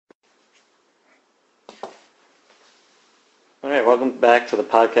right, welcome back to the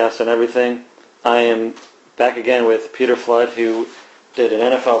podcast and everything. I am back again with Peter Flood, who did an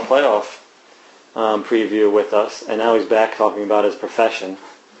NFL playoff preview with us, and now he's back talking about his profession.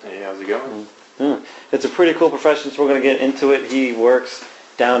 Hey, how's it going? It's a pretty cool profession, so we're going to get into it. He works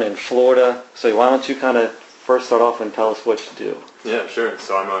down in Florida, so why don't you kind of first start off and tell us what you do? Yeah, sure.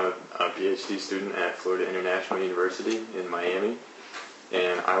 So I'm a PhD student at Florida International University in Miami,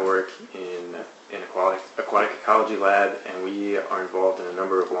 and I work in an aquatic ecology lab, and we are involved in a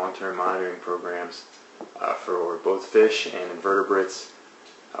number of long-term monitoring programs for both fish and invertebrates.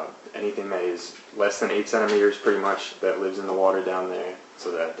 Anything that is less than 8 centimeters, pretty much, that lives in the water down there.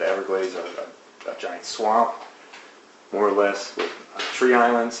 So that the Everglades are a giant swamp, more or less, with tree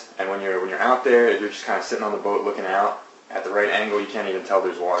islands. And when you're out there, if you're just kind of sitting on the boat looking out at the right angle, you can't even tell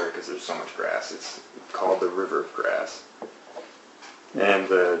there's water because there's so much grass. It's called the river grass. And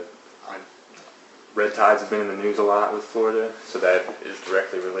the red tides have been in the news a lot with Florida, so that is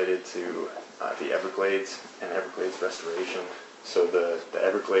directly related to the Everglades and Everglades restoration. So the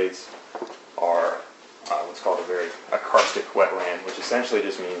Everglades are what's called a karstic wetland, which essentially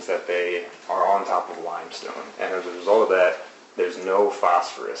just means that they are on top of limestone. And as a result of that, there's no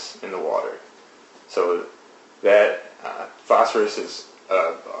phosphorus in the water. So that phosphorus is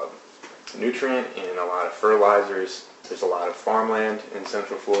a nutrient in a lot of fertilizers. There's a lot of farmland in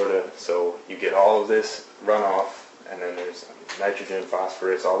Central Florida, so you get all of this runoff, and then there's nitrogen,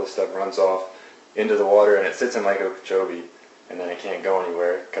 phosphorus, all this stuff runs off into the water, and it sits in Lake Okeechobee, and then it can't go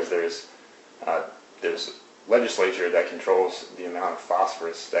anywhere because there's legislature that controls the amount of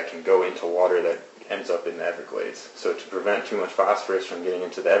phosphorus that can go into water that ends up in the Everglades. So to prevent too much phosphorus from getting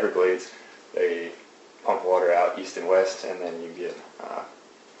into the Everglades, they pump water out east and west, and then you get,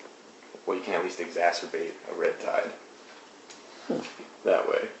 you can at least exacerbate a red tide that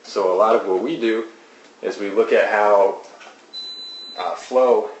way. So a lot of what we do is we look at how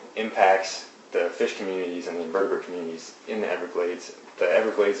flow impacts the fish communities and the invertebrate communities in the Everglades. The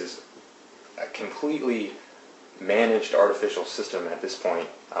Everglades is a completely managed artificial system at this point.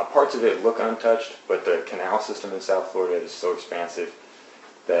 Parts of it look untouched, but the canal system in South Florida is so expansive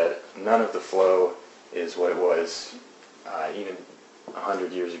that none of the flow is what it was even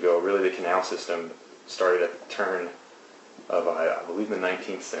 100 years ago. Really, the canal system started at the turn of, I believe, the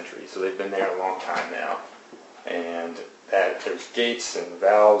 19th century. So they've been there a long time now. And there's gates and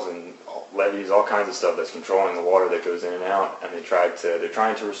valves and levees, all kinds of stuff that's controlling the water that goes in and out. And they're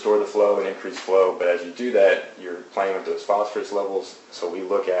trying to restore the flow and increase flow. But as you do that, you're playing with those phosphorus levels. So we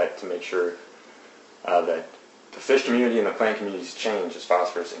look at to make sure that the fish community and the plant communities change as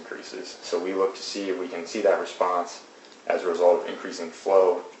phosphorus increases. So we look to see if we can see that response as a result of increasing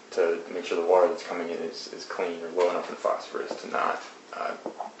flow to make sure the water that's coming in is clean or low enough in phosphorus to not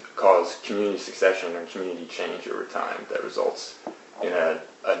cause community succession or community change over time that results in a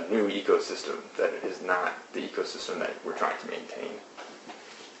new ecosystem that is not the ecosystem that we're trying to maintain.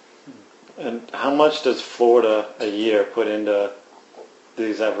 And how much does Florida a year put into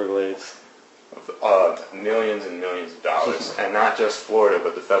these Everglades? Millions and millions of dollars, and not just Florida,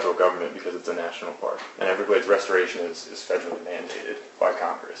 but the federal government, because it's a national park. And Everglades restoration is federally mandated by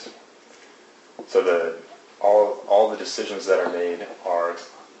Congress. So all the decisions that are made are,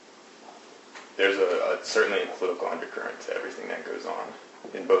 there's certainly a political undercurrent to everything that goes on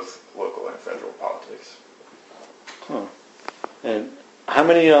in both local and federal politics. Huh. And how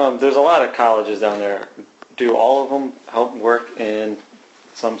many, there's a lot of colleges down there. Do all of them help work in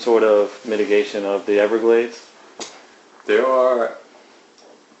some sort of mitigation of the Everglades? There are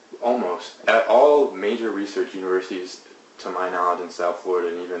almost at all major research universities, to my knowledge, in South Florida,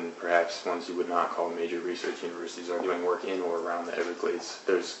 and even perhaps ones you would not call major research universities, are doing work in or around the Everglades.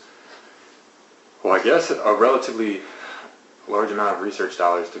 There's, I guess, a relatively large amount of research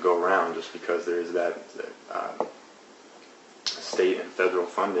dollars to go around, just because there is that state and federal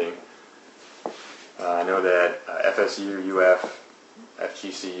funding. I know that FSU, UF,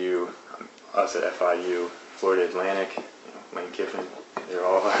 FGCU, us at FIU, Florida Atlantic, Lane Kiffin, they're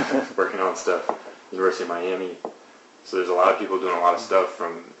all working on stuff. University of Miami. So there's a lot of people doing a lot of stuff,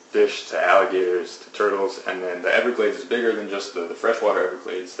 from fish to alligators to turtles. And then the Everglades is bigger than just the freshwater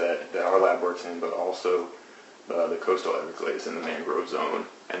Everglades that our lab works in, but also the coastal Everglades and the mangrove zone.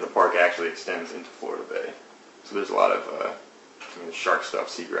 And the park actually extends into Florida Bay. So there's a lot of shark stuff,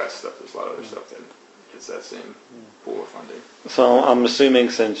 seagrass stuff. There's a lot of other stuff that gets that same pool of funding. So I'm assuming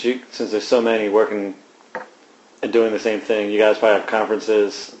since there's so many working and doing the same thing, you guys probably have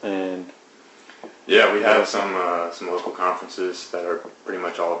conferences and Yeah, we have some local conferences that are pretty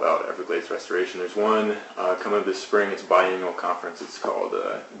much all about Everglades restoration. There's one coming this spring. It's a biannual conference. It's called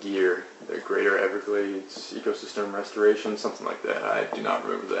GEAR, the Greater Everglades Ecosystem Restoration, something like that. I do not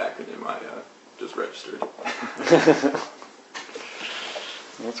remember the acronym. I just registered.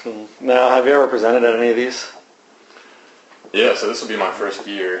 That's cool. Now, have you ever presented at any of these? Yeah, so this will be my first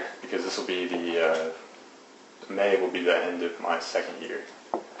year because this will be May will be the end of my second year.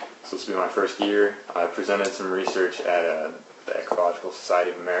 So this will be my first year. I presented some research at the Ecological Society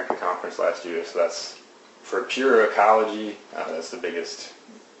of America conference last year. So that's for pure ecology. That's the biggest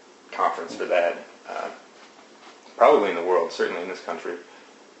conference for that, probably in the world, certainly in this country.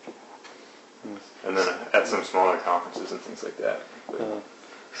 And then at some smaller conferences and things like that.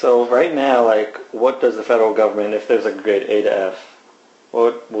 So right now, like, what does the federal government, if there's a grade A to F,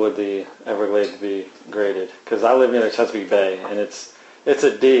 what would the Everglades be graded? Because I live near the Chesapeake Bay, and it's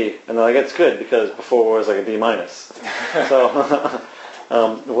a D, and like it's good because before it was like a D minus. So,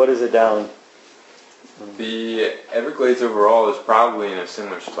 what is it down? The Everglades overall is probably in a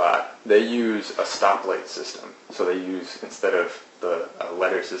similar spot. They use a stoplight system, so they use, instead of the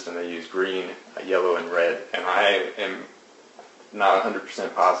letter system, they use green, yellow, and red. And I am not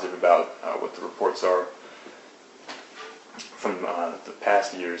 100% positive about what the reports are from the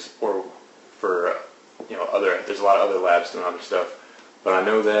past years, or for there's a lot of other labs doing other stuff. But I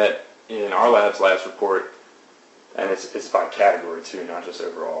know that in our lab's report, and it's by category too, not just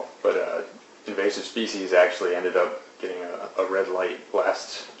overall, but invasive species actually ended up getting a red light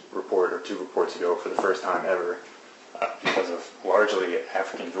last report or 2 reports ago for the first time ever because of largely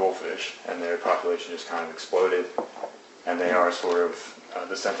African jewelfish, and their population just kind of exploded. And they are sort of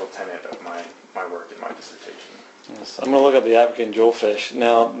the central tenet of my work in my dissertation. Yes, I'm going to look at the African jewelfish.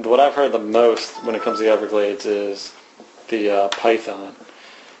 Now, what I've heard the most when it comes to the Everglades is the python.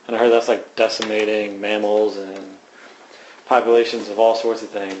 And I heard that's like decimating mammals and populations of all sorts of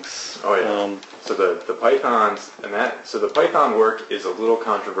things. Oh yeah. So the pythons so the python work is a little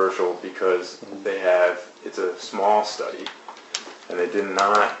controversial because it's a small study, and they did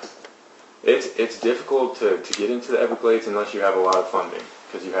not. It's difficult to get into the Everglades unless you have a lot of funding,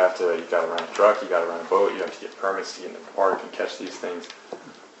 because you've got to run a truck, you got to run a boat, you have to get permits to get in the park and catch these things.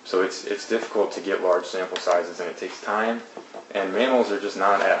 So it's difficult to get large sample sizes, and it takes time. And mammals are just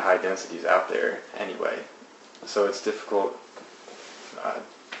not at high densities out there anyway. So it's difficult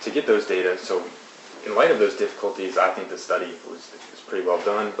to get those data. So in light of those difficulties, I think the study was pretty well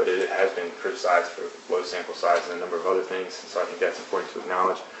done, but it has been criticized for low sample size and a number of other things. So I think that's important to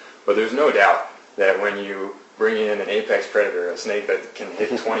acknowledge. But there's no doubt that when you bring in an apex predator, a snake that can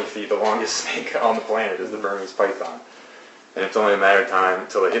hit 20 feet, the longest snake on the planet is the Burmese python. And it's only a matter of time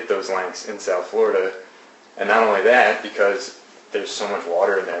until they hit those lengths in South Florida. And not only that, because there's so much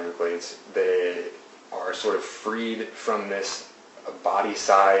water in the Everglades, they are sort of freed from this body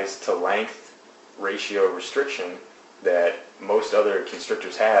size to length ratio restriction that most other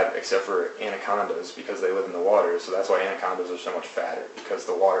constrictors have, except for anacondas, because they live in the water. So that's why anacondas are so much fatter, because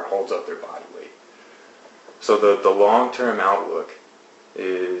the water holds up their body weight. So the long-term outlook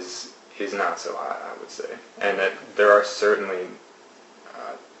is not so high, I would say. And that there are certainly,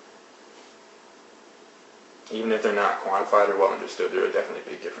 even if they're not quantified or well understood, there are definitely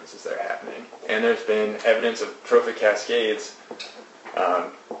big differences that are happening. And there's been evidence of trophic cascades,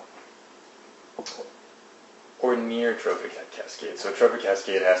 or near trophic cascade. So a trophic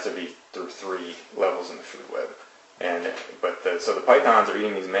cascade has to be through 3 levels in the food web. So the pythons are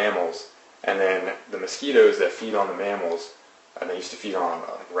eating these mammals, and then the mosquitoes that feed on the mammals, and they used to feed on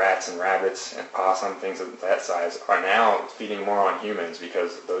rats and rabbits and possum, things of that size, are now feeding more on humans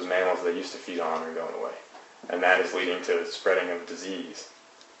because those mammals they used to feed on are going away. And that is leading to the spreading of disease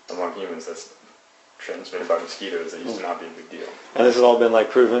among humans that's transmitted by mosquitoes that used to not be a big deal. And this has all been like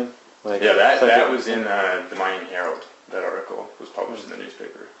proven? Like, yeah, that was in the Miami Herald. That article was published in the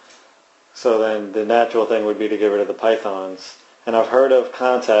newspaper. So then the natural thing would be to get rid of the pythons. And I've heard of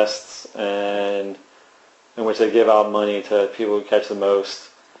contests in which they give out money to people who catch the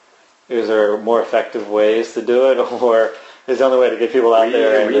most. Is there more effective ways to do it, or is the only way to get people out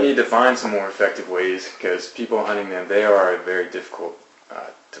there? We need to find some more effective ways, because people hunting them, they are very difficult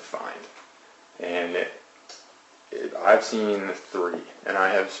to find. And I've seen 3, and I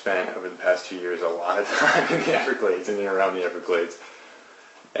have spent over the past 2 years a lot of time in the Everglades and around the Everglades.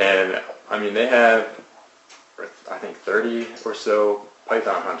 And I mean, they have, I think, 30 or so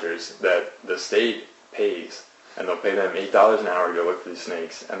python hunters that the state pays, and they'll pay them $8 an hour to go look for these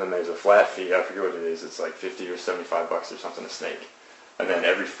snakes. And then there's a flat fee. I forget what it is. It's like $50 or $75 or something a snake. And then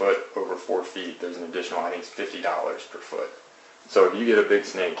every foot over 4 feet, there's an additional, I think it's $50 per foot. So if you get a big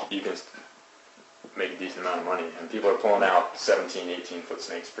snake, you can make a decent amount of money. And people are pulling out 17, 18-foot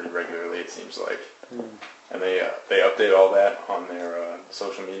snakes pretty regularly, it seems like. And they update all that on their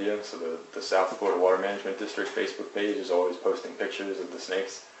social media. So the South Florida Water Management District Facebook page is always posting pictures of the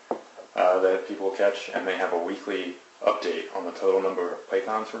snakes that people catch, and they have a weekly update on the total number of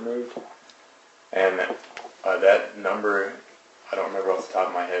pythons removed. And that number, I don't remember off the top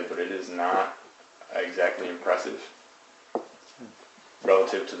of my head, but it is not exactly impressive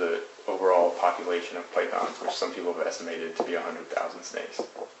relative to the overall population of pythons, which some people have estimated to be 100,000 snakes.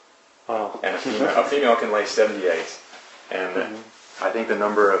 Wow. And a female can lay 70 eggs. And I think the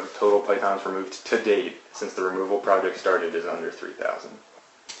number of total pythons removed to date since the removal project started is under 3,000.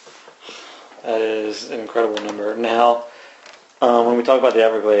 That is an incredible number. Now, when we talk about the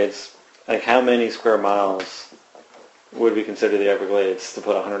Everglades, like how many square miles would we consider the Everglades to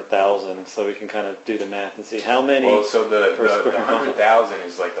put 100,000, so we can kind of do the math and see how many? Well, so the 100,000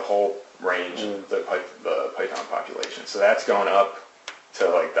 is like the whole range of the python population. So that's going up to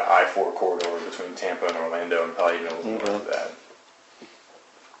like the I-4 corridor between Tampa and Orlando, and probably even a little north of that.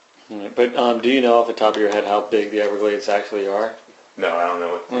 But do you know off the top of your head how big the Everglades actually are? No, I don't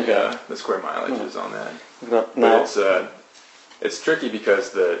know what the square mileage is on that. No. But it's tricky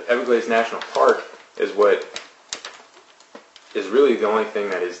because the Everglades National Park is what is really the only thing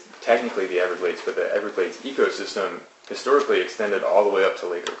that is technically the Everglades, but the Everglades ecosystem historically extended all the way up to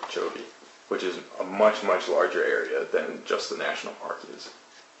Lake Okeechobee, which is a much, much larger area than just the national park is.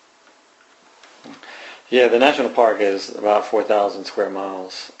 Yeah, the national park is about 4,000 square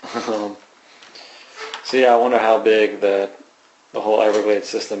miles. So yeah, I wonder how big the whole Everglades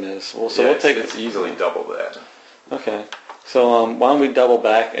system is. Well, so it's easily double that. Okay. So why don't we double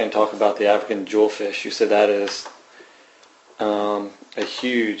back and talk about the African jewelfish? You said that is a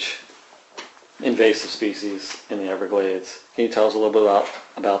huge invasive species in the Everglades. Can you tell us a little bit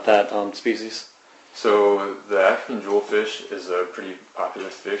about that species? So the African jewelfish is a pretty popular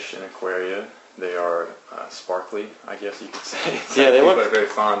fish in aquaria. They are sparkly, I guess you could say. Yeah, they look very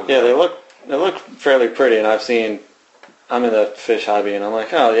fond. Yeah, they look fairly pretty, and I'm in the fish hobby, and I'm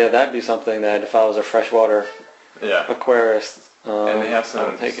like, oh yeah, that'd be something that if I was a freshwater aquarist, and they have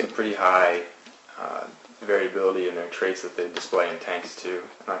some pretty high variability in their traits that they display in tanks too,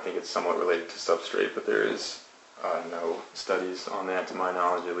 and I think it's somewhat related to substrate, but there is no studies on that to my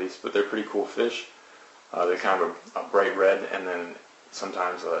knowledge at least, but they're pretty cool fish. They're kind of a bright red and then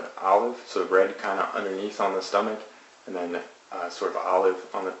sometimes an olive, so red kind of underneath on the stomach, and then sort of olive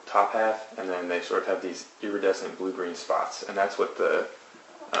on the top half, and then they sort of have these iridescent blue-green spots, and that's what the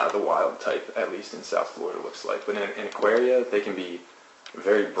wild type, at least in South Florida, looks like. But in aquaria, they can be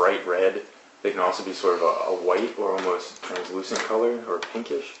very bright red. They can also be sort of a white or almost translucent color or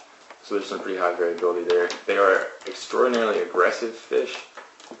pinkish. So there's some pretty high variability there. They are extraordinarily aggressive fish.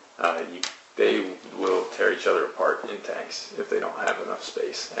 They will tear each other apart in tanks if they don't have enough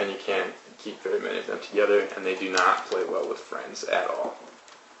space. And you can't keep very many of them together, and they do not play well with friends at all.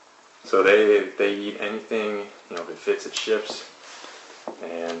 So they eat anything that fits at ships.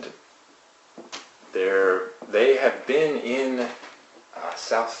 And they have been in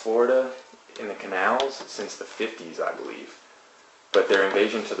South Florida in the canals since the 50s, I believe. But their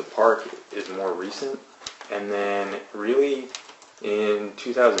invasion to the park is more recent. And then really in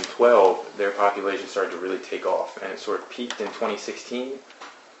 2012, their population started to really take off. And it sort of peaked in 2016.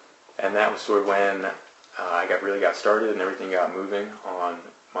 And that was sort of when I really got started and everything got moving on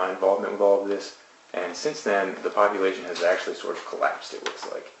my involvement with all of this. And since then, the population has actually sort of collapsed, it looks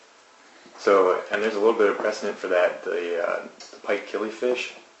like. So, and there's a little bit of precedent for that. The pike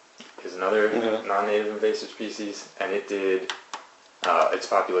killifish is another non-native invasive species, and it did, its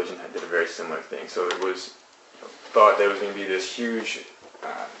population did a very similar thing. So it was thought there was going to be this huge,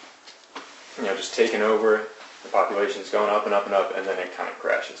 just taking over. The population's going up and up and up, and then it kind of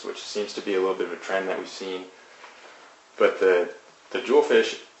crashes, which seems to be a little bit of a trend that we've seen. But the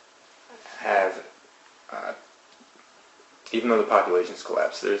jewelfish have, even though the population's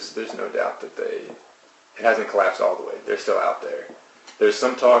collapsed, there's no doubt that it hasn't collapsed all the way. They're still out there. There's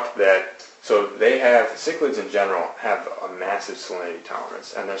some talk that, so they have, cichlids in general have a massive salinity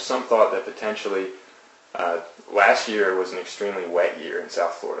tolerance, and there's some thought that potentially last year was an extremely wet year in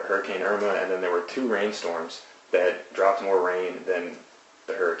South Florida, Hurricane Irma, and then there were 2 rainstorms that dropped more rain than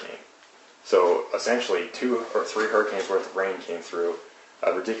the hurricane. So essentially 2 or 3 hurricanes worth of rain came through,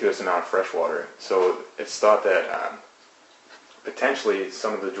 a ridiculous amount of fresh water. So it's thought that potentially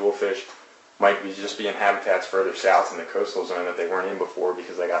some of the jewelfish might just be in habitats further south in the coastal zone that they weren't in before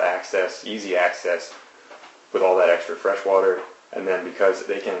because they got easy access with all that extra fresh water, and then because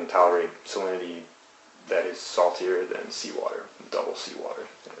they can tolerate salinity that is saltier than seawater, double seawater.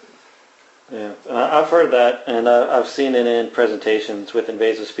 Yeah, I've heard that, and I've seen it in presentations with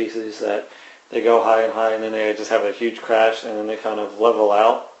invasive species that they go high and high, and then they just have a huge crash, and then they kind of level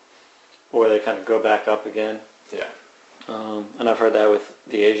out, or they kind of go back up again. Yeah. And I've heard that with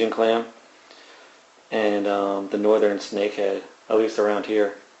the Asian clam and the northern snakehead, at least around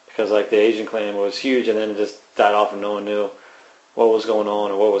here, because like the Asian clam was huge, and then it just died off, and no one knew what was going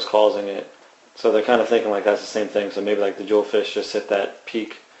on or what was causing it. So they're kind of thinking like that's the same thing. So maybe like the jewelfish just hit that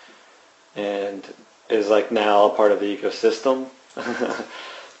peak and is like now a part of the ecosystem.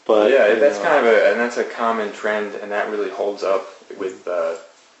 But yeah, that's that's a common trend, and that really holds up with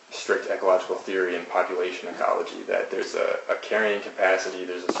strict ecological theory and population ecology, that there's a carrying capacity,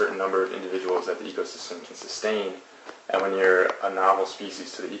 there's a certain number of individuals that the ecosystem can sustain, and when you're a novel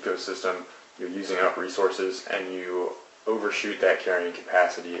species to the ecosystem, you're using up resources and you overshoot that carrying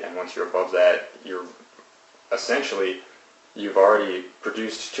capacity, and once you're above that, you've already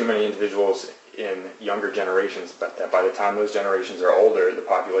produced too many individuals in younger generations, but that by the time those generations are older, the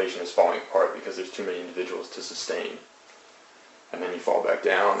population is falling apart because there's too many individuals to sustain. And then you fall back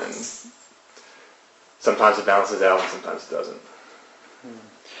down, and sometimes it balances out and sometimes it doesn't.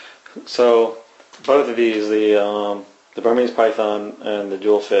 So both of these, the Burmese python and the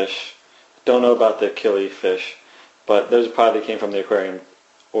jewelfish, don't know about the killifish, but those probably came from the aquarium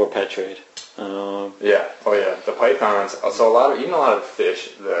or pet trade. Yeah. Oh yeah. The pythons. So a lot of fish.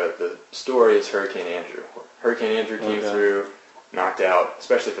 The story is Hurricane Andrew. Hurricane Andrew came through, knocked out,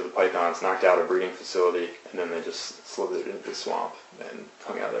 especially for the pythons, knocked out a breeding facility, and then they just slithered into the swamp and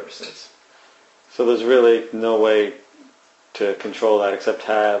hung out ever since. So there's really no way to control that except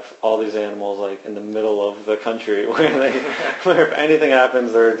have all these animals like in the middle of the country where if anything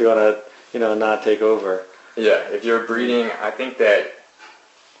happens, they're going to not take over. Yeah. If you're breeding, I think that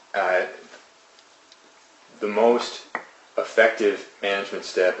the most effective management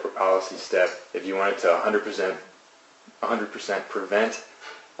step or policy step, if you wanted to 100% prevent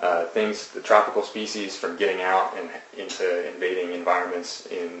the tropical species from getting out and into invading environments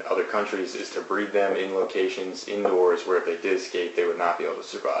in other countries, is to breed them in locations indoors where if they did escape, they would not be able to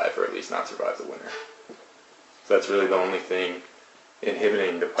survive, or at least not survive the winter. So that's really the only thing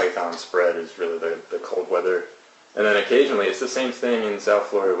inhibiting the python spread, is really the cold weather. And then occasionally, it's the same thing in South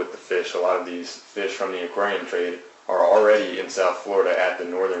Florida with the fish. A lot of these fish from the aquarium trade are already in South Florida at the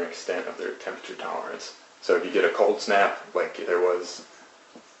northern extent of their temperature tolerance. So if you get a cold snap, like there was,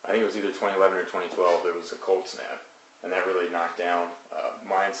 I think it was either 2011 or 2012, there was a cold snap, and that really knocked down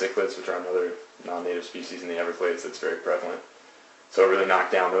Mayan cichlids, which are another non-native species in the Everglades that's very prevalent. So it really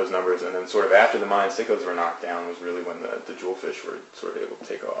knocked down those numbers, and then sort of after the Mayan cichlids were knocked down was really when the jewelfish were sort of able to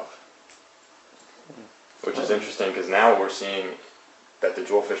take off. Which is interesting, because now we're seeing that the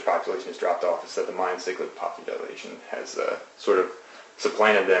jewelfish population has dropped off, instead the Mayan cichlid population has sort of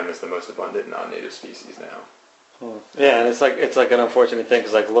supplanted them as the most abundant non-native species now. Yeah, and it's like an unfortunate thing,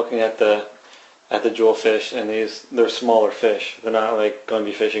 because like looking at the jewelfish, and they're smaller fish. They're not like going to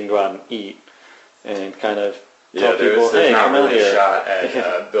be fish you can go out and eat, and kind of tell people, there's hey, not come really out here. a shot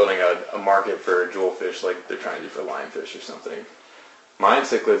at building a market for jewelfish like they're trying to do for lionfish or something. Mayan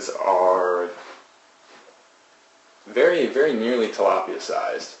cichlids are very, very nearly tilapia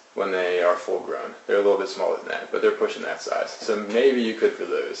sized when they are full grown. They're a little bit smaller than that, but they're pushing that size. So maybe you could for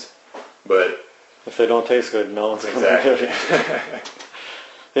those, but if they don't taste good, no one's exactly. going to.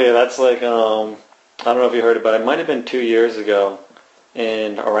 Yeah, that's like I don't know if you heard it, but it might have been 2 years ago,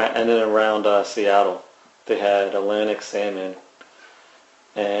 and around Seattle, they had Atlantic salmon,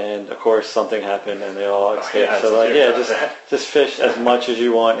 and of course something happened, and they all escaped. Just fish as much as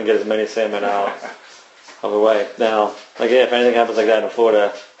you want and get as many salmon out of the way. Now, if anything happens like that in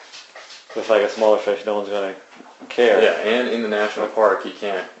Florida with like a smaller fish, no one's going to care. Yeah, and in the national park,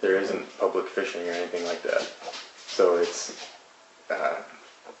 there isn't public fishing or anything like that. So it's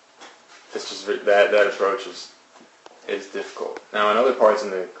just that approach is difficult. Now, in other parts in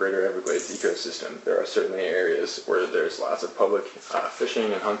the greater Everglades ecosystem, there are certainly areas where there's lots of public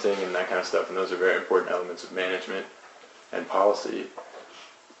fishing and hunting and that kind of stuff, and those are very important elements of management and policy.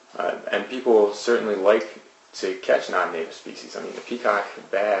 And people certainly like to catch non-native species. I mean, the peacock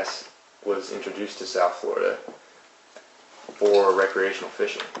bass was introduced to South Florida for recreational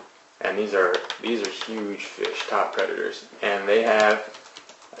fishing, and these are huge fish, top predators, and they have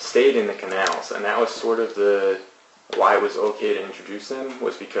stayed in the canals, and that was sort of why it was okay to introduce them,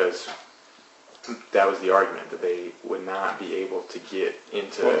 was because that was the argument, that they would not be able to get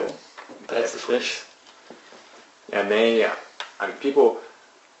into that's the fish. And people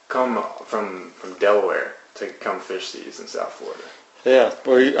come from Delaware to come fish these in South Florida. Yeah,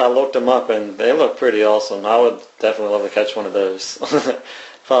 I looked them up, and they look pretty awesome. I would definitely love to catch one of those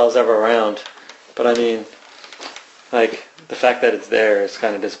if thought it was ever around. But I mean, like, the fact that it's there is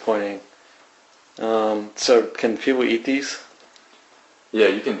kind of disappointing. So can people eat these? Yeah,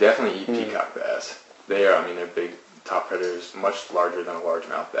 you can definitely eat peacock bass. They're big top predators, much larger than a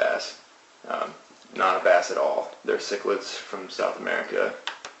largemouth bass. Not a bass at all. They're cichlids from South America.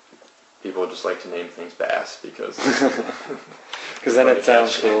 People just like to name things bass because then it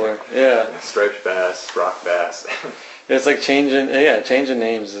sounds cooler. Yeah. Striped bass, rock bass. It's like changing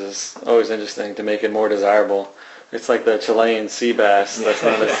names is always interesting to make it more desirable. It's like the Chilean sea bass that's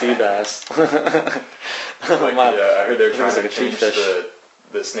not a sea bass. I heard they're trying to change the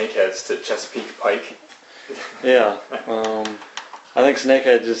snakeheads to Chesapeake pike. Yeah. I think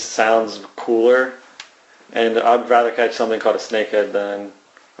snakehead just sounds cooler, and I'd rather catch something called a snakehead than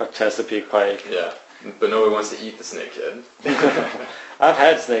a Chesapeake pike. Yeah, but nobody wants to eat the snakehead. I've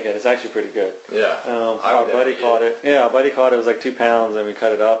had snakehead. It's actually pretty good. Yeah. Our buddy caught it. Yeah, our buddy caught it. It was like 2 pounds, and we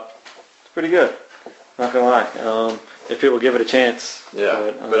cut it up. It's pretty good. Not gonna lie. If people give it a chance.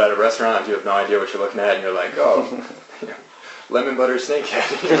 Yeah. But at a restaurant, you have no idea what you're looking at, and you're like, oh, lemon butter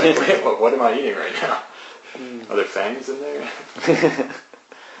snakehead. You're like, wait, what am I eating right now? Are there fangs in there?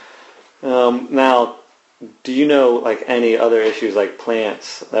 Now, do you know like any other issues like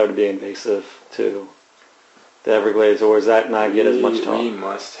plants that would be invasive to the Everglades, or does that not get as much talk? We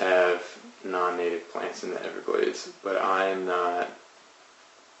must have non-native plants in the Everglades, but I'm not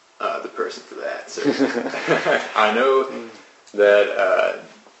the person for that. So I know that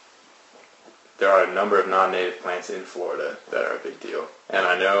there are a number of non-native plants in Florida that are a big deal, and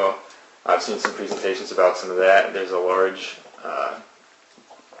I know I've seen some presentations about some of that. There's a large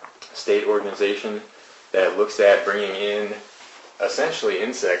state organization that looks at bringing in essentially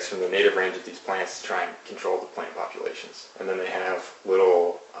insects from the native range of these plants to try and control the plant populations. And then they have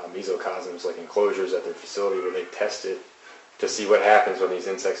little mesocosms, like enclosures at their facility where they test it to see what happens when these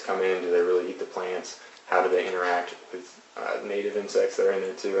insects come in. Do they really eat the plants? How do they interact with native insects that are in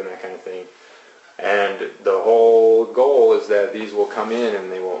there too, and that kind of thing. And the whole goal is that these will come in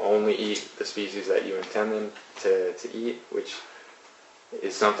and they will only eat the species that you intend them to eat, which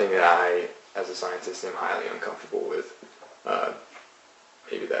is something that I, as a scientist, am highly uncomfortable with.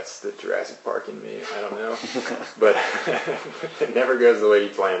 Maybe that's the Jurassic Park in me, I don't know. But it never goes the way you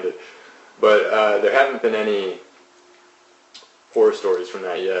planned it. But there haven't been any horror stories from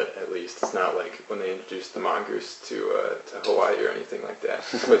that yet, at least. It's not like when they introduced the mongoose to Hawaii or anything like that.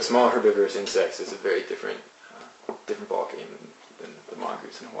 But small herbivorous insects is a very different ballgame than the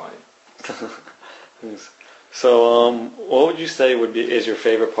mongoose in Hawaii. So, what would you say is your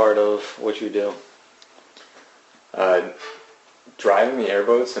favorite part of what you do? Driving the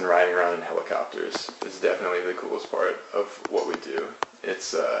airboats and riding around in helicopters is definitely the coolest part of what we do.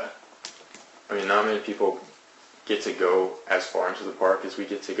 It's, not many people get to go as far into the park as we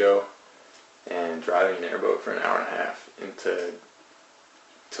get to go, and driving an airboat for an hour and a half into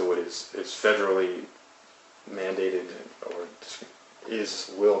what is federally mandated or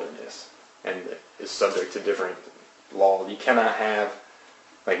is wilderness and is subject to different law. You cannot have,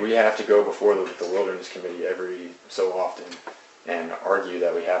 we have to go before the Wilderness Committee every so often and argue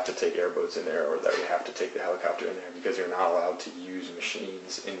that we have to take airboats in there or that we have to take the helicopter in there because you're not allowed to use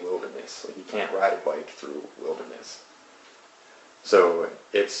machines in wilderness. You can't ride a bike through wilderness. So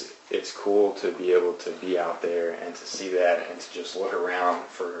it's cool to be able to be out there and to see that and to just look around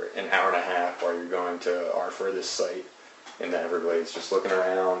for an hour and a half while you're going to our furthest site in the Everglades, just looking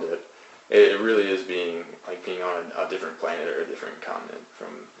around. It really is being on a different planet or a different continent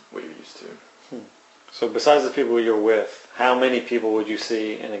from what you're used to. So besides the people you're with, how many people would you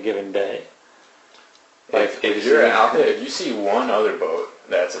see in a given day? If you're out there, if you see one other boat,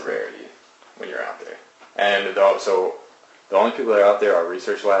 that's a rarity when you're out there. And so the only people that are out there are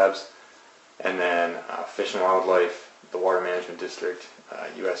research labs, and then Fish and Wildlife, the Water Management District,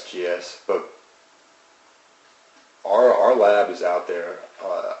 USGS. But our lab is out there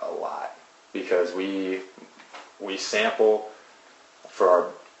a lot because we sample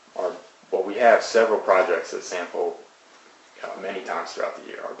for our we have several projects that sample many times throughout the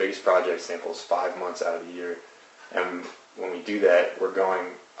year. Our biggest project samples 5 months out of the year, and when we do that, we're going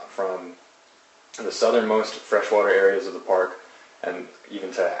from the southernmost freshwater areas of the park and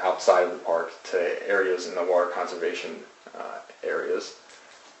even to outside of the park to areas in the water conservation areas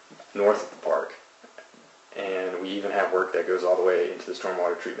north of the park. And we even have work that goes all the way into the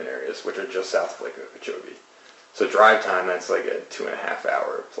stormwater treatment areas, which are just south of Lake Okeechobee. So drive time, that's like a 2.5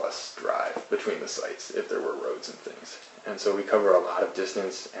 hour plus drive between the sites if there were roads and things. And so we cover a lot of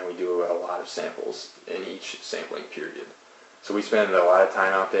distance and we do a lot of samples in each sampling period. So we spend a lot of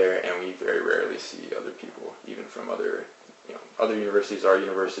time out there and we very rarely see other people, even from other other universities, our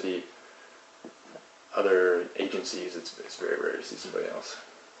university, other agencies, it's very rare to see somebody else.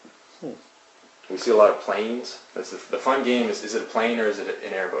 We see a lot of planes. That's the fun game is it a plane or is it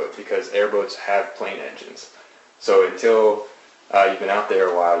an airboat? Because airboats have plane engines. So until you've been out there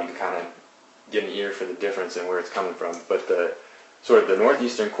a while, you can kind of get an ear for the difference in where it's coming from. But the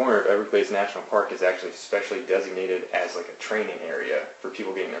northeastern corner of Everglades National Park is actually specially designated as like a training area for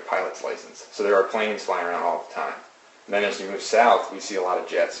people getting their pilot's license. So there are planes flying around all the time. And then as you move south, we see a lot of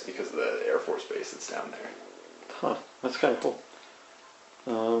jets because of the Air Force Base that's down there. Huh, that's kind of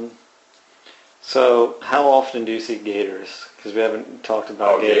cool. So how often do you see gators? Because we haven't talked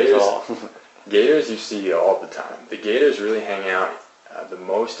about gators at all. Gators you see all the time. The gators really hang out the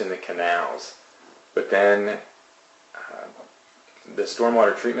most in the canals. But then the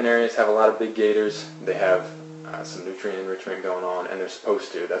stormwater treatment areas have a lot of big gators. They have some nutrient enrichment going on, and they're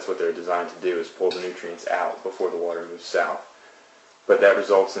supposed to. That's what they're designed to do, is pull the nutrients out before the water moves south. But that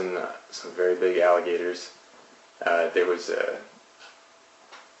results in some very big alligators. There was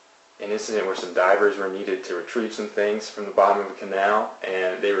an incident where some divers were needed to retrieve some things from the bottom of a canal,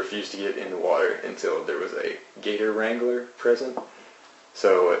 and they refused to get in the water until there was a gator wrangler present.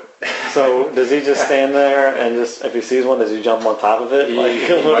 So does he just stand there and just, if he sees one, does he jump on top of it? He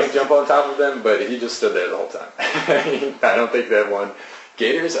might jump on top of them, but he just stood there the whole time. I don't think that one.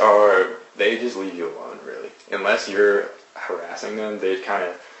 Gators they just leave you alone, really. Unless you're harassing them,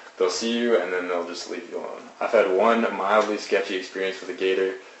 they'll see you and then they'll just leave you alone. I've had one mildly sketchy experience with a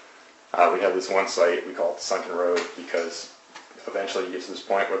gator. We have this one site we call it the Sunken Road because eventually you get to this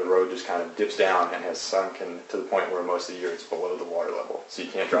point where the road just kind of dips down and has sunken to the point where most of the year it's below the water level. So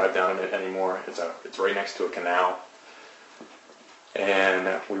you can't drive down it anymore. It's right next to a canal.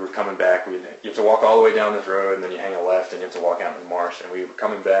 And we were coming back. You have to walk all the way down this road, and then you hang a left, and you have to walk out in the marsh. And we were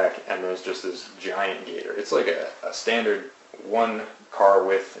coming back, and there's just this giant gator. It's like a standard one-car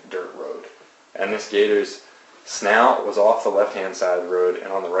width dirt road. And this gator's snout was off the left-hand side of the road,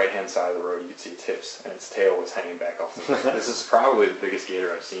 and on the right-hand side of the road you could see its hips, and its tail was hanging back off the road. This is probably the biggest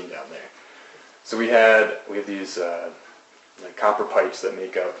gator I've seen down there. So we have these like copper pipes that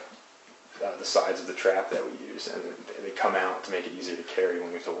make up the sides of the trap that we use, and they come out to make it easier to carry when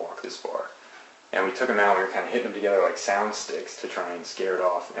we have to walk this far. And we took them out, and we were kind of hitting them together like sound sticks to try and scare it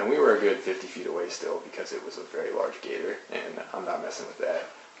off. And we were a good 50 feet away still because it was a very large gator, and I'm not messing with that.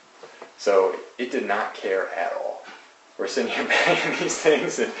 So it did not care at all. We're sitting here banging these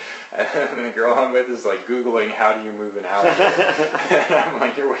things, and the girl I'm with is like Googling, how do you move an alligator? And I'm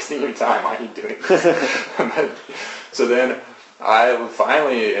like, you're wasting your time. Why are you doing this? So then I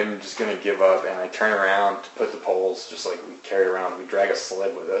finally am just going to give up, and I turn around to put the poles, just like we carry around. We drag a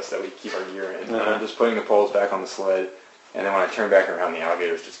sled with us that we keep our gear in. And I'm just putting the poles back on the sled, and then when I turn back around, the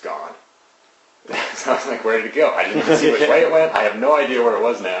alligator's just gone. So I was like, where did it go? I didn't even see which way it went. I have no idea where it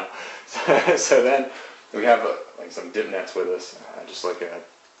was now. So then we have like some dip nets with us, just like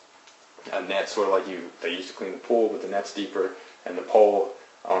a net, sort of like they used to clean the pool, but the net's deeper, and the pole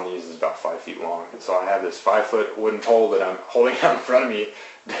on these is about 5 feet long. And so I have this 5-foot wooden pole that I'm holding out in front of me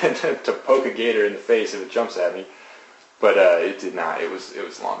to poke a gator in the face if it jumps at me. But it did not. It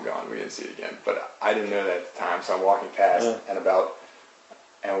was long gone. We didn't see it again. But I didn't know that at the time, so I'm walking past,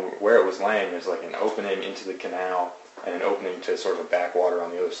 and where it was laying, there's like an opening into the canal and an opening to sort of a backwater on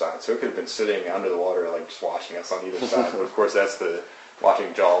the other side. So it could have been sitting under the water, like just watching us on either side. But of course, that's the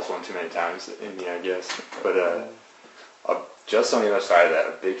watching Jaws one too many times in me, I guess. But just on the other side of that,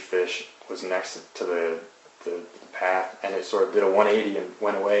 a big fish was next to the path, and it sort of did a 180 and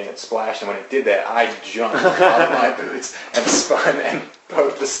went away, and it splashed. And when it did that, I jumped out of my boots and spun and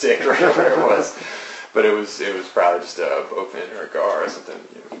poked the stick right where it was. But it was probably just a bowfin or a gar or something,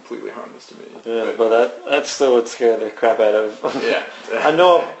 completely harmless to me. Yeah, but that still would scare the crap out of. Yeah. I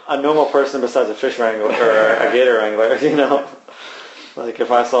know a normal person besides a fish wrangler or a gator wrangler, Like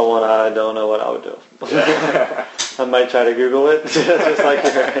if I saw one, I don't know what I would do. Yeah. I might try to Google it, just like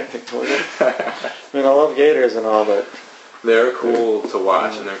you're. I mean, I love gators and all, but they're cool to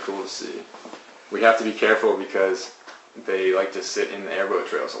watch and they're cool to see. We have to be careful because they like to sit in the airboat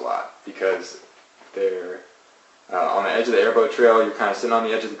trails a lot because they're on the edge of the airboat trail. You're kind of sitting on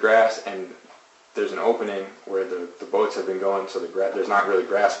the edge of the grass, and there's an opening where the boats have been going, so there's not really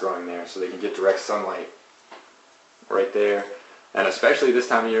grass growing there, so they can get direct sunlight right there. And especially this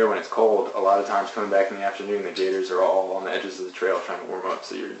time of year when it's cold, a lot of times coming back in the afternoon, the gators are all on the edges of the trail trying to warm up,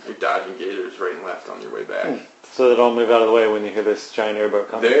 so you're dodging gators right and left on your way back. So they don't move out of the way when you hear this giant airboat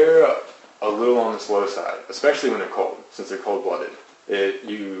coming? They're a little on the slow side, especially when they're cold, since they're cold-blooded.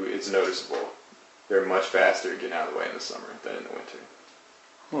 It's noticeable. They're much faster getting out of the way in the summer than in the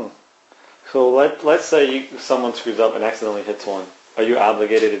winter. So let's say someone screws up and accidentally hits one. Are you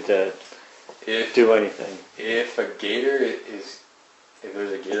obligated to do anything? If there's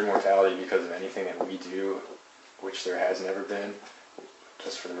a gator mortality because of anything that we do, which there has never been,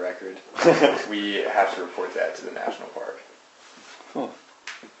 just for the record, we have to report that to the national park. Huh.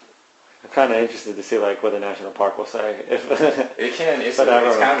 I'm kind of interested to see like what the national park will say. If it can, it's kind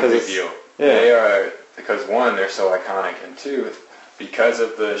of a big deal. Yeah. They are, because one, they're so iconic, and two, because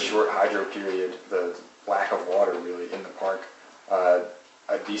of the short hydro period, the lack of water really in the park, a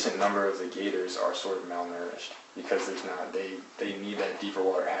decent number of the gators are sort of malnourished because they need that deeper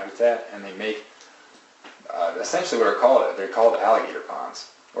water habitat, and they make essentially what they're called alligator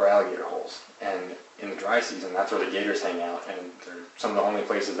ponds or alligator holes. And in the dry season, that's where the gators hang out, and they're some of the only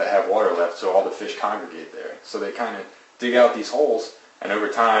places that have water left, so all the fish congregate there. So they kind of dig out these holes, and over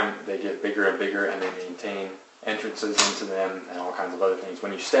time they get bigger and bigger, and they maintain entrances into them and all kinds of other things.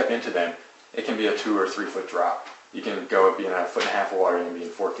 When you step into them, it can be a 2 or 3 foot drop. You can go be in a 1.5 foot of water and be in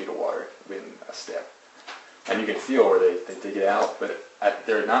 4 feet of water in a step. And you can feel where they dig it out, but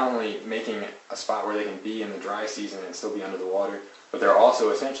they're not only making a spot where they can be in the dry season and still be under the water, but they're also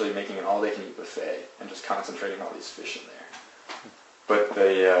essentially making an all-they-can-eat buffet and just concentrating all these fish in there. But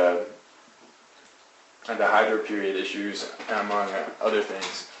the hydro period issues, among other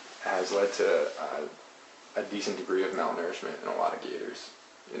things, has led to a decent degree of malnourishment in a lot of gators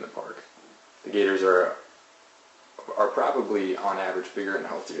in the park. The gators are probably, on average, bigger and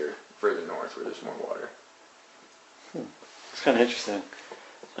healthier further north where there's more water. It's kind of interesting.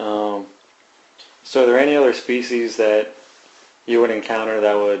 So are there any other species that you would encounter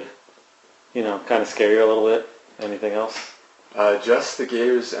that would, kind of scare you a little bit? Anything else? Just the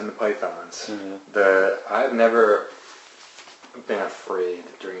gators and the pythons. Mm-hmm. I've never been afraid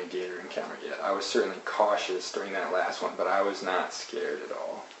during a gator encounter yet. I was certainly cautious during that last one, but I was not scared at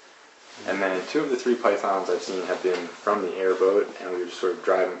all. And then 2 of the 3 pythons I've seen have been from the airboat, and we were just sort of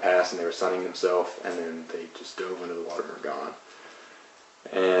driving past, and they were sunning themselves, and then they just dove into the water and were gone.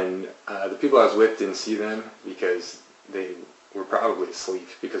 And the people I was with didn't see them because they were probably asleep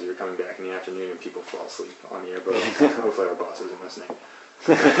because we were coming back in the afternoon and people fall asleep on the airboat. Hopefully our boss isn't listening.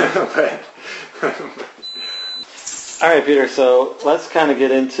 All right, Peter, so let's kind of get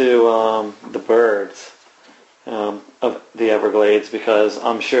into the birds of the Everglades, because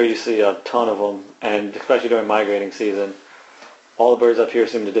I'm sure you see a ton of them, and especially during migrating season, all the birds up here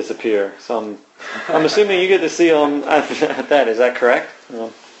seem to disappear. So I'm assuming you get to see them at that. Is that correct?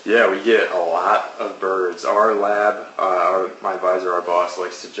 Yeah, we get a lot of birds. Our lab, my advisor, our boss,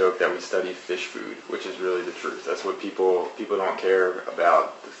 likes to joke that we study fish food, which is really the truth. That's what people don't care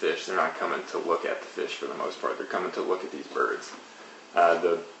about the fish. They're not coming to look at the fish for the most part. They're coming to look at these birds.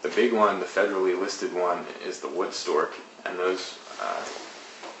 The big one, the federally listed one, is the wood stork, and those,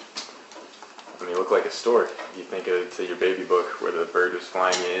 look like a stork. If you think of your baby book where the bird was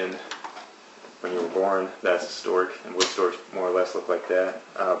flying in when you were born, that's a stork, and wood storks more or less look like that.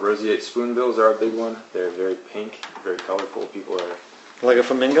 Roseate spoonbills are a big one. They're very pink, very colorful. People are... Like a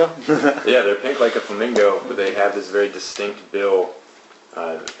flamingo? Yeah, they're pink like a flamingo, but they have this very distinct bill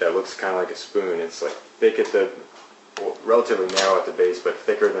that looks kind of like a spoon. It's like thick at relatively narrow at the base, but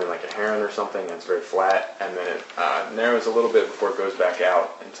thicker than like a heron or something, and it's very flat, and then it narrows a little bit before it goes back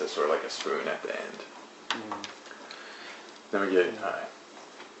out into sort of like a spoon at the end. Then we get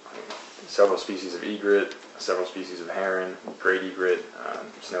several species of egret, several species of heron, great egret,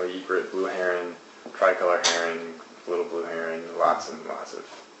 snowy egret, blue heron, tricolor heron, little blue heron, lots and lots of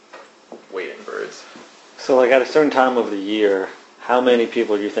wading birds. So like at a certain time of the year, how many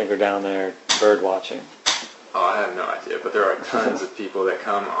people do you think are down there bird watching? Oh, I have no idea, but there are tons of people that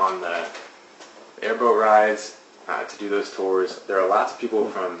come on the airboat rides to do those tours. There are lots of people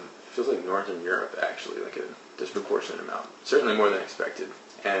from, it feels like Northern Europe actually, like a disproportionate amount. Certainly more than expected.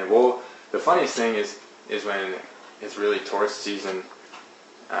 And the funniest thing is when it's really tourist season,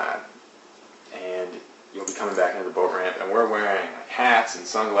 and you'll be coming back into the boat ramp, and we're wearing like hats and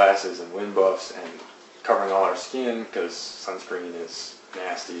sunglasses and wind buffs and covering all our skin because sunscreen is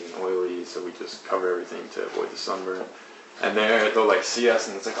nasty and oily, so we just cover everything to avoid the sunburn. And they'll like see us,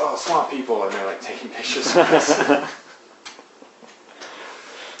 and it's like, oh, swamp people, and they're like taking pictures of us.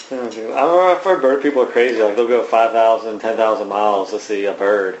 I've heard bird people are crazy. Like they'll go 5,000, 10,000 miles to see a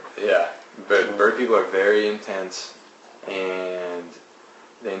bird. Yeah, but bird people are very intense, and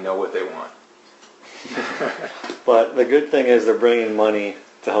they know what they want. But the good thing is they're bringing money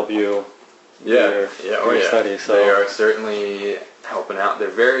to help you. Your study. So they are certainly helping out. They're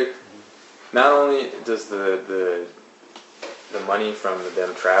very. Not only does the money from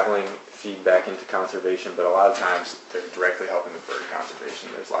them traveling feed back into conservation, but a lot of times they're directly helping with bird conservation.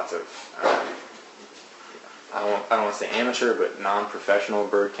 There's lots of, I don't want to say amateur, but non-professional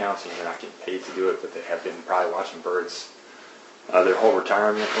bird counts. They're not getting paid to do it, but they have been probably watching birds their whole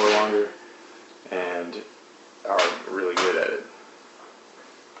retirement or longer, and are really good at it.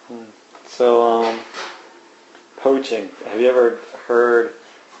 So, poaching. Have you ever heard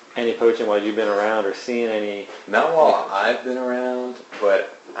any poaching while you've been around, or seen any? Not while I've been around,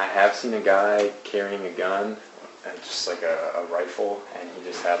 but I have seen a guy carrying a gun, and just like a rifle, and he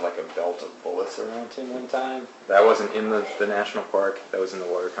just had like a belt of bullets around him one time. That wasn't in the national park. That was in the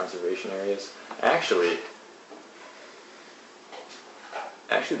water conservation areas. Actually,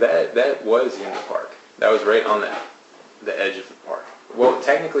 that was in the park. That was right on the edge of the park. Well,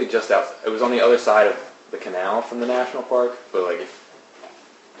 technically just outside. It was on the other side of the canal from the national park, but like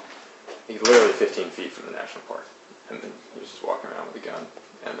he's literally 15 feet from the national park, and then he was just walking around with a gun,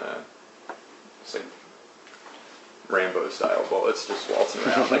 and it's like Rambo style bullets just waltzing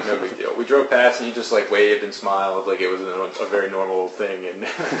around like no big deal. We drove past and he just like waved and smiled like it was a very normal thing, and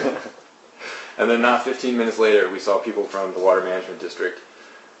and then not 15 minutes later we saw people from the water management district,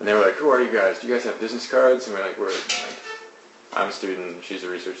 and they were like, "Who are you guys? Do you guys have business cards?" And we're like, I'm a student, she's a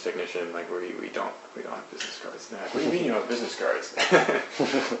research technician, like we don't have business cards. And like, what do you mean you don't have business cards?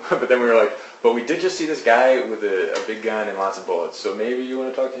 But then we were like, but we did just see this guy with a big gun and lots of bullets, so maybe you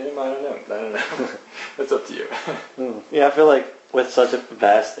want to talk to him? I don't know. That's up to you. Yeah, I feel like with such a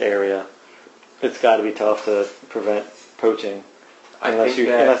vast area, it's got to be tough to prevent poaching. Unless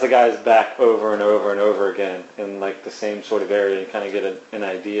the guy's back over and over and over again in like the same sort of area and kind of get an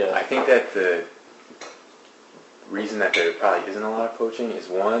idea. I think that the reason that there probably isn't a lot of poaching is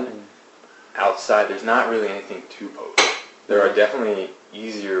one, outside there's not really anything to poach. There are definitely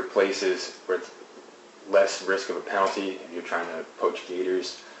easier places where it's less risk of a penalty if you're trying to poach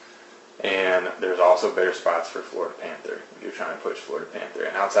gators, and there's also better spots for Florida panther if you're trying to poach Florida panther.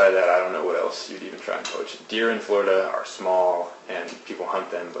 And outside of that, I don't know what else you'd even try and poach. Deer in Florida are small and people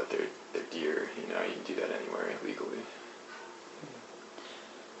hunt them, but they're deer. You can do that anywhere legally.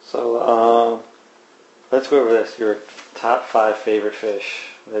 So let's go over this. Your top 5 favorite fish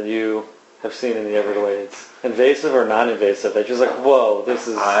that you have seen in the Everglades. Invasive or non-invasive? They're just like, whoa, this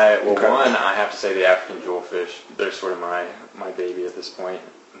is incredible. One, I have to say the African jewelfish. They're sort of my baby at this point.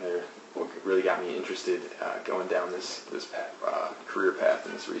 They're what really got me interested going down this career path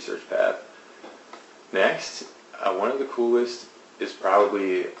and this research path. Next, one of the coolest is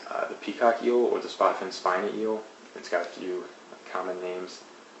probably the peacock eel or the spot-fin spiny eel. It's got a few common names.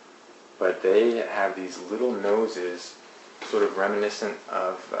 But they have these little noses, sort of reminiscent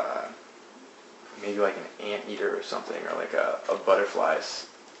of maybe like an anteater or something, or like a butterfly's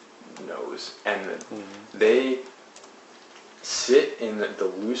nose. And they sit in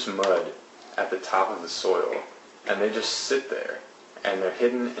the loose mud at the top of the soil, and they just sit there, and they're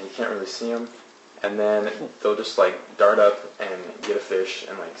hidden, and you can't really see them. And then they'll just like dart up and get a fish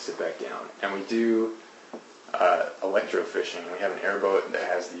and like sit back down. And we do electrofishing. We have an airboat that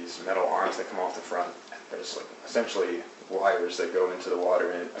has these metal arms that come off the front. There's like essentially wires that go into the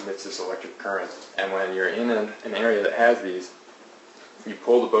water and it emits this electric current. And when you're in an area that has these, you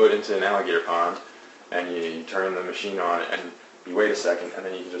pull the boat into an alligator pond and you turn the machine on and you wait a second, and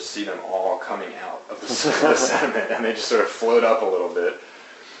then you can just see them all coming out of the sediment, and they just sort of float up a little bit,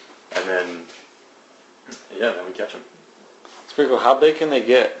 and then then we catch them. It's pretty cool. How big can they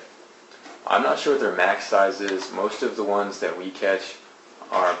get? I'm not sure what their max size is. Most of the ones that we catch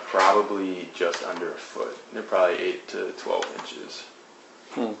are probably just under a foot. They're probably 8 to 12 inches.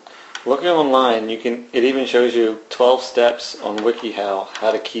 Looking online, it even shows you 12 steps on WikiHow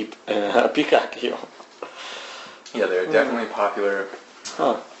how to keep a peacock eel. Yeah, they're definitely popular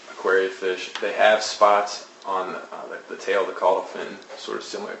aquarium fish. They have spots on the tail of the caudal fin, sort of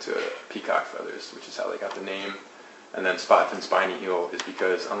similar to peacock feathers, which is how they got the name. And then spot-fin spiny eel is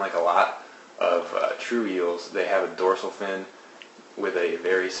because, unlike a lot of true eels, they have a dorsal fin with a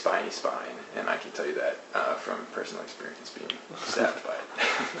very spiny spine, and I can tell you that from personal experience being stabbed by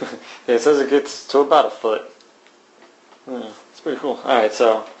it. Yeah, it says it gets to about a foot. Yeah, it's pretty cool. All right,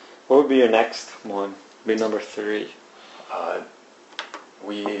 so what would be your next one? Be number 3. A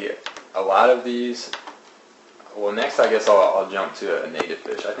lot of these. Well, next I guess I'll jump to a native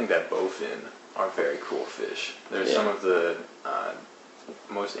fish. I think that bowfin are very cool fish. They're some of the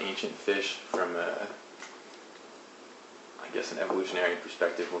most ancient fish from I guess an evolutionary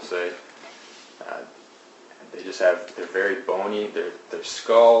perspective, we'll say. They're very bony. Their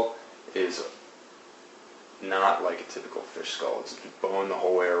skull is not like a typical fish skull. It's bone the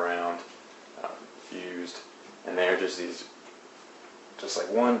whole way around, fused, and they're just these just like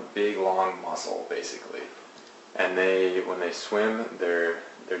one big long muscle basically. And when they swim, their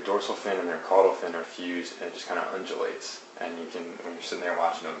dorsal fin and their caudal fin are fused, and it just kind of undulates. And when you're sitting there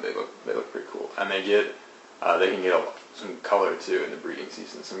watching them, they look pretty cool. And they can get some color too in the breeding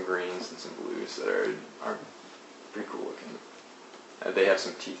season, some greens and some blues that are pretty cool looking. They have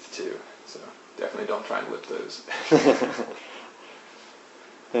some teeth too, so definitely don't try and lip those.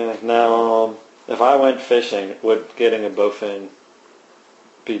 Yeah, now, if I went fishing, would getting a bowfin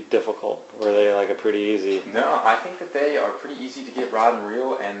be difficult? Were they like a pretty easy? No, I think that they are pretty easy to get rod and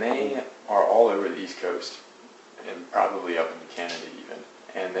reel, and they are all over the East Coast, and probably up into Canada even.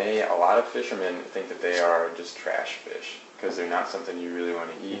 And a lot of fishermen think that they are just trash fish because they're not something you really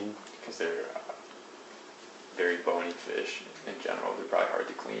want to eat, because they're very bony fish in general. They're probably hard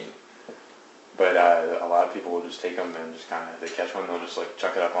to clean. But a lot of people will just take them and just if they catch one, they'll just like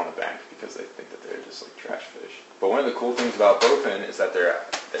chuck it up on the bank because they think that they're just like trash fish. But one of the cool things about bowfin is that they're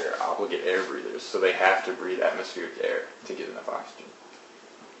obligate air breathers, so they have to breathe atmospheric air to get enough oxygen.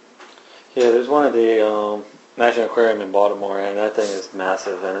 Yeah, there's one at the National Aquarium in Baltimore, and that thing is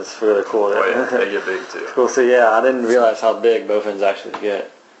massive, and it's really cool. Oh yeah, they get big too. Cool. So yeah, I didn't realize how big bowfins actually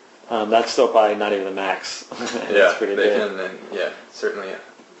get. That's still probably not even the max. Yeah, it's pretty they big. can. Certainly,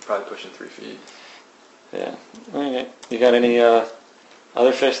 probably pushing 3 feet. Yeah. Okay. You got any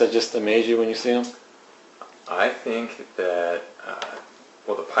other fish that just amaze you when you see them? I think that,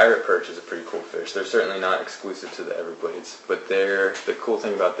 the pirate perch is a pretty cool fish. They're certainly not exclusive to the Everglades, but the cool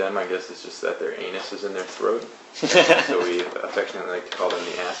thing about them, I guess, is just that their anus is in their throat. So we affectionately like to call them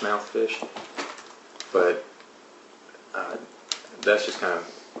the ass mouth fish. But that's just kind of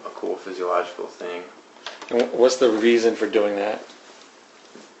a cool physiological thing. And what's the reason for doing that?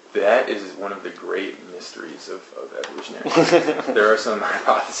 That is one of the great mysteries of evolutionary science. There are some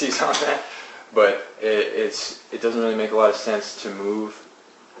hypotheses on that, but it doesn't really make a lot of sense to move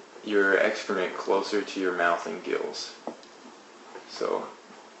your excrement closer to your mouth and gills. So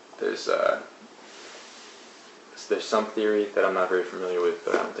there's some theory that I'm not very familiar with,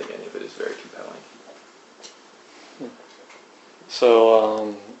 but I don't think any of it is very compelling.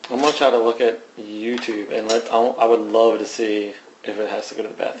 So I'm gonna try to look at YouTube, and I would love to see if it has to go to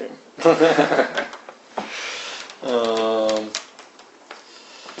the bathroom.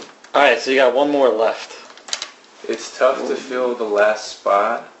 Alright, so you got one more left. It's tough to fill the last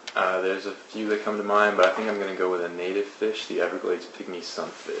spot. There's a few that come to mind, but I think I'm going to go with a native fish, the Everglades pygmy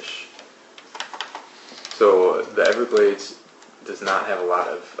sunfish. So the Everglades does not have a lot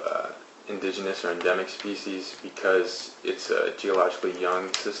of indigenous or endemic species because it's a geologically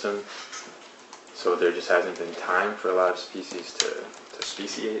young system. So there just hasn't been time for a lot of species to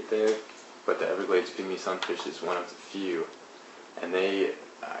speciate there. But the Everglades pygmy sunfish is one of the few. And they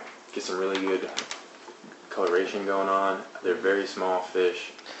get some really good coloration going on. They're very small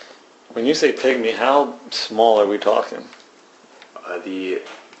fish. When you say pygmy, how small are we talking? The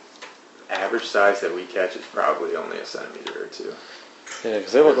average size that we catch is probably only a centimeter or 2. Yeah,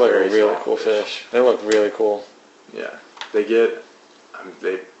 because they look like a really cool fish. They look really cool. Yeah. They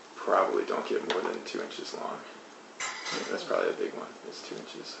probably don't get more than 2 inches long. That's probably a big one. It's 2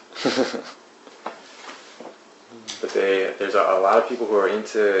 inches. But there's a lot of people who are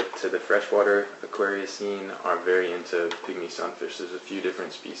into the freshwater aquaria scene are very into pygmy sunfish. There's a few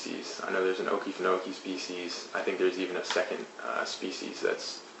different species. I know there's an Okefenokee species. I think there's even a second species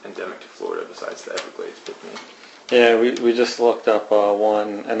that's endemic to Florida besides the Everglades pygmy. Yeah, we just looked up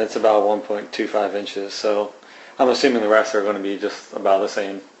one, and it's about 1.25 inches. So I'm assuming the rest are going to be just about the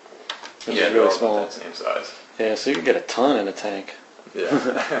same. Yeah, they're all about that same size. Yeah, so you can get a ton in a tank.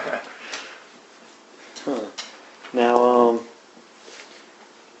 Yeah. Huh. Now,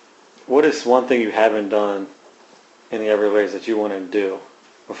 what is one thing you haven't done in the Everglades that you want to do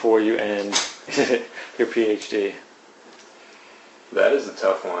before you end your PhD? That is a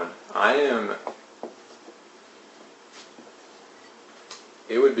tough one.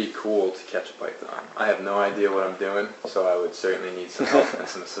 It would be cool to catch a python. I have no idea what I'm doing, so I would certainly need some help and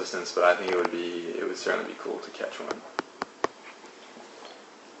some assistance, but I think it would certainly be cool to catch one.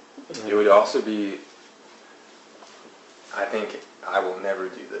 It would also be, I think I will never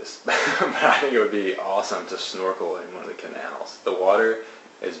do this, but I think it would be awesome to snorkel in one of the canals. The water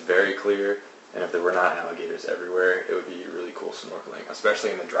is very clear, and if there were not alligators everywhere, it would be really cool snorkeling,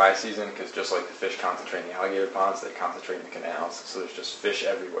 especially in the dry season, because just like the fish concentrate in the alligator ponds, they concentrate in the canals, so there's just fish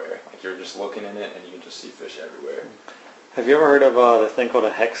everywhere. Like you're just looking in it, and you can just see fish everywhere. Have you ever heard of the thing called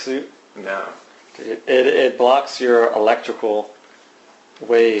a hex suit? No. It blocks your electrical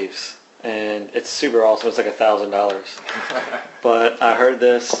waves, and it's super awesome. It's like $1,000. But I heard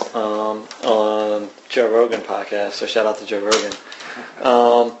this on Joe Rogan podcast, so shout out to Joe Rogan.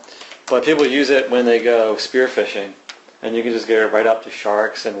 But people use it when they go spearfishing, and you can just get right up to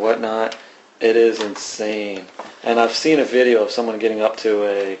sharks and whatnot. It is insane. And I've seen a video of someone getting up to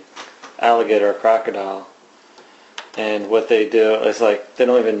a alligator or crocodile, and what they do is like they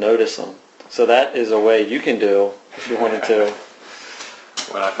don't even notice them. So that is a way you can do if you wanted to.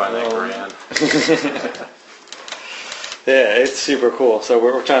 When I find that grand. Yeah, it's super cool. So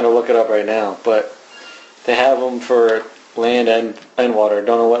we're trying to look it up right now, but they have them for land and water.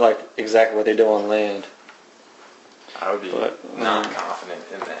 Don't know exactly what they do on land. I would be not confident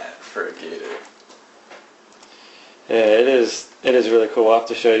in that for a gator. Yeah, it is really cool. I'll have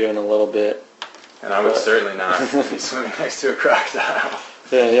to show you in a little bit. And I would certainly not be swimming next to a crocodile.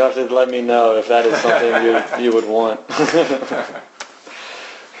 Yeah, you have to let me know if that is something you would want.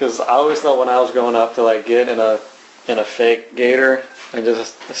 Because I always thought when I was growing up to get in a fake gator and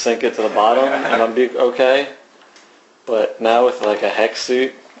just sink it to the bottom and I'd be okay. But now with a hex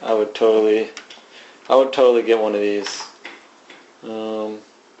suit, I would totally get one of these.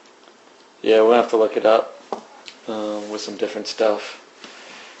 Yeah, we'll have to look it up with some different stuff.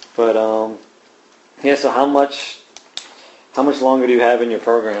 But yeah. So how much longer do you have in your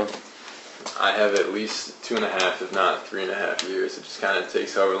program? I have at least 2.5, if not 3.5 years. It just kind of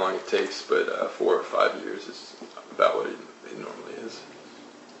takes however long it takes, but 4 or 5 years is about what it normally is.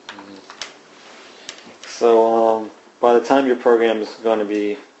 So by the time your program is going to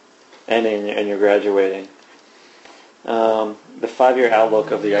be ending and you're graduating, the 5-year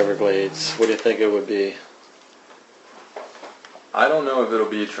outlook of the Everglades, what do you think it would be? I don't know if it'll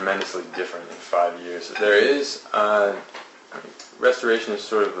be tremendously different in 5 years. There is, restoration is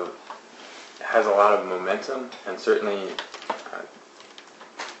has a lot of momentum, and certainly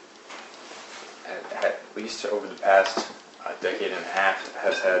at least over the past decade and a half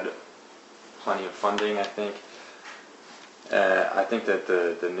has had plenty of funding, I think. I think that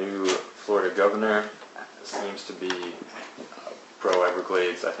the new Florida governor seems to be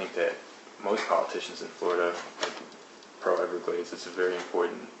pro-Everglades. I think that most politicians in Florida are pro-Everglades. It's a very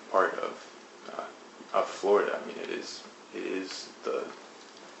important part of Florida. I mean, it is the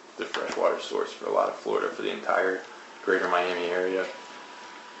freshwater source for a lot of Florida, for the entire greater Miami area.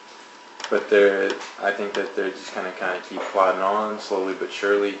 But I think that they're just kind of keep plodding on slowly but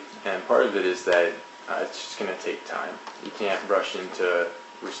surely, and part of it is that it's just going to take time. You can't rush into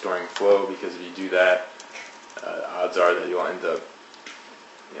restoring flow, because if you do that, odds are that you'll end up,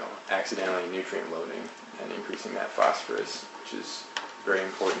 accidentally nutrient loading and increasing that phosphorus, which is very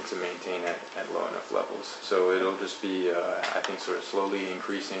important to maintain at low enough levels. So it'll just be, I think, sort of slowly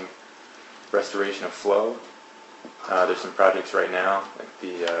increasing restoration of flow. There's some projects right now, like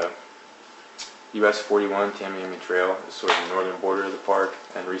the US 41 Tamiami Trail is sort of the northern border of the park,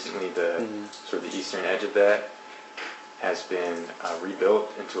 and recently the eastern edge of that has been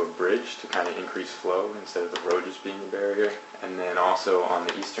rebuilt into a bridge to kind of increase flow instead of the road just being a barrier. And then also on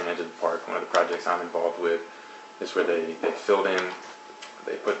the eastern edge of the park, one of the projects I'm involved with is where they filled in,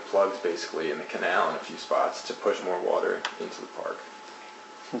 they put plugs basically in the canal in a few spots to push more water into the park.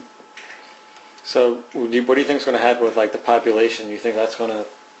 So what do you think is going to happen with the population? Do you think that's going to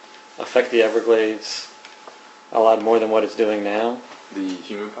affect the Everglades a lot more than what it's doing now? The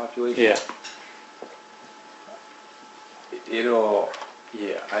human population? Yeah.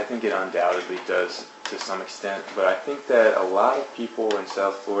 I think it undoubtedly does to some extent, but I think that a lot of people in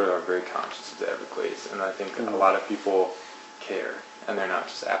South Florida are very conscious of the Everglades, and I think a lot of people care, and they're not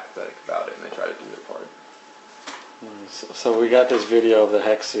just apathetic about it, and they try to do their part. So we got this video of the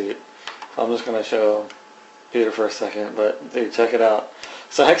hex suit. I'm just going to show Peter for a second, but dude, check it out.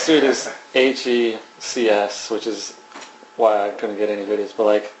 So hex suit is HECS, which is why I couldn't get any videos,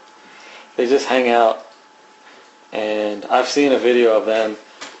 but they just hang out, and I've seen a video of them.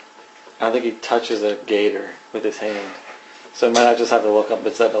 I think he touches a gator with his hand. So you might not just have to look up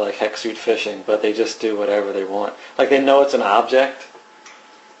instead of hex suit fishing, but they just do whatever they want. They know it's an object,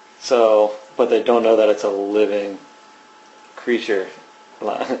 but they don't know that it's a living creature,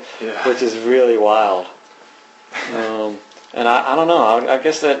 which is really wild. And I don't know. I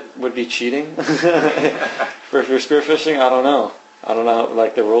guess that would be cheating. If you're spearfishing, I don't know. I don't know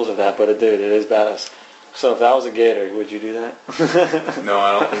the rules of that, but it is badass. So if that was a gator, would you do that? No,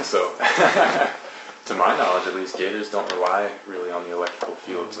 I don't think so. To my knowledge, at least, gators don't rely really on the electrical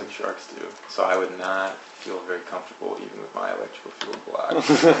fields like sharks do. So I would not feel very comfortable even with my electrical field blocked.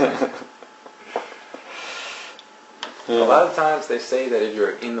 A lot of times they say that if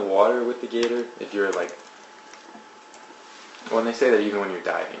you're in the water with the gator, if you're when they say that even when you're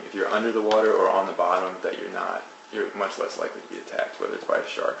diving, if you're under the water or on the bottom, that you're much less likely to be attacked, whether it's by a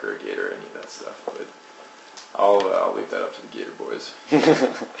shark or a gator or any of that stuff. But I'll leave that up to the Gator boys.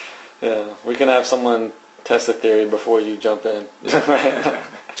 Yeah, we can have someone test the theory before you jump in. Right?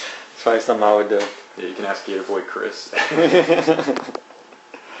 It's probably something I would do. Yeah, you can ask Gator boy Chris.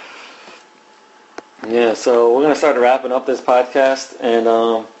 Yeah, so we're going to start wrapping up this podcast. And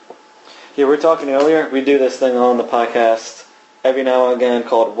we were talking earlier. We do this thing on the podcast every now and again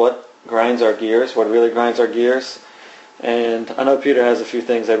called What Grinds Our Gears, what really grinds our gears. And I know Peter has a few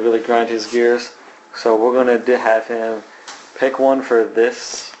things that really grind his gears. So we're going to have him pick one for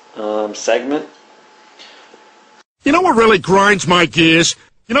this segment. You know what really grinds my gears?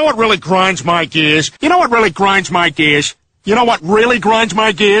 You know what really grinds my gears? You know what really grinds my gears? You know what really grinds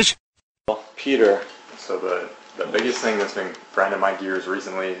my gears? Peter. So the biggest thing that's been grinding my gears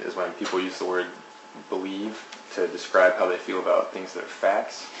recently is when people use the word believe to describe how they feel about things that are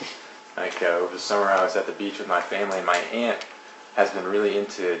facts. Like over the summer I was at the beach with my family, and my aunt has been really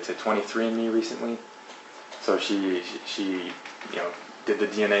into 23andMe recently. So she did the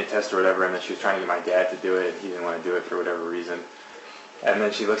DNA test or whatever, and then she was trying to get my dad to do it. He didn't want to do it for whatever reason. And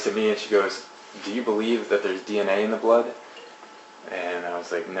then she looks at me and she goes, "Do you believe that there's DNA in the blood?" And I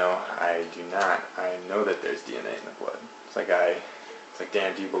was like, "No, I do not. I know that there's DNA in the blood." It's like,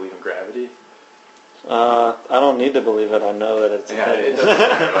 "Dan, do you believe in gravity?" I don't need to believe it. I know that it's yeah, it doesn't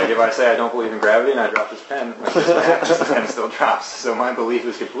matter. Like if I say I don't believe in gravity and I drop this pen, like this happens, the pen still drops. So my belief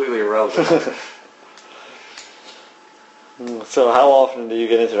is completely irrelevant. So how often do you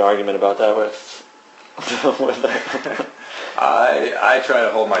get into an argument about that with that? I try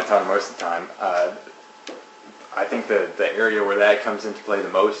to hold my tongue most of the time. I think the area where that comes into play the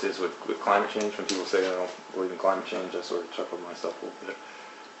most is with climate change. When people say I don't believe in climate change, I sort of chuckle to myself a little bit.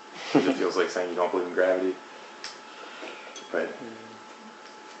 It feels like saying you don't believe in gravity. But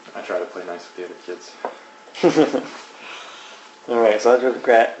I try to play nice with the other kids. Alright, so that's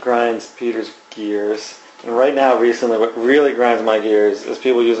what grinds Peter's gears. And right now, recently, what really grinds my gears is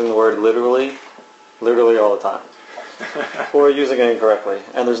people using the word literally all the time. Or using it incorrectly.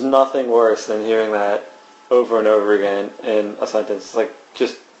 And there's nothing worse than hearing that over and over again in a sentence. It's like,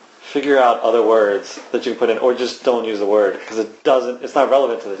 just figure out other words that you can put in, or just don't use the word, because it's not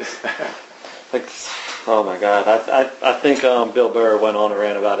relevant to this. Like, oh my God. I think Bill Burr went on a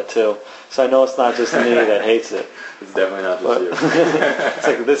rant about it too. So I know it's not just me that hates it. It's definitely not just you. It's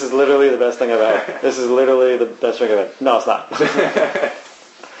like, this is literally the best thing I've had. This is literally the best drink I've had. No, it's not.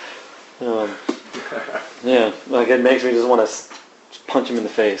 Yeah, like it makes me just want to punch him in the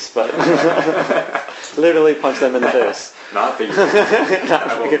face, but literally punch them in the face. Not figuratively.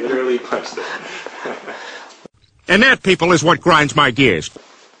 I will literally punch them. And that, people, is what grinds my gears.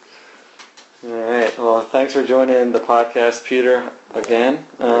 All right. Well, thanks for joining the podcast, Peter, again.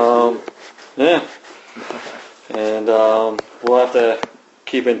 Yeah. And we'll have to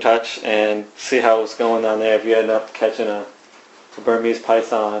keep in touch and see how it's going down there if you end up catching a Burmese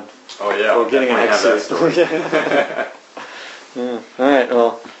python. Oh, yeah. Or getting an story. Yeah. All right.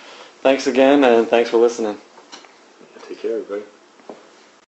 Well, thanks again, and thanks for listening. Take care, everybody.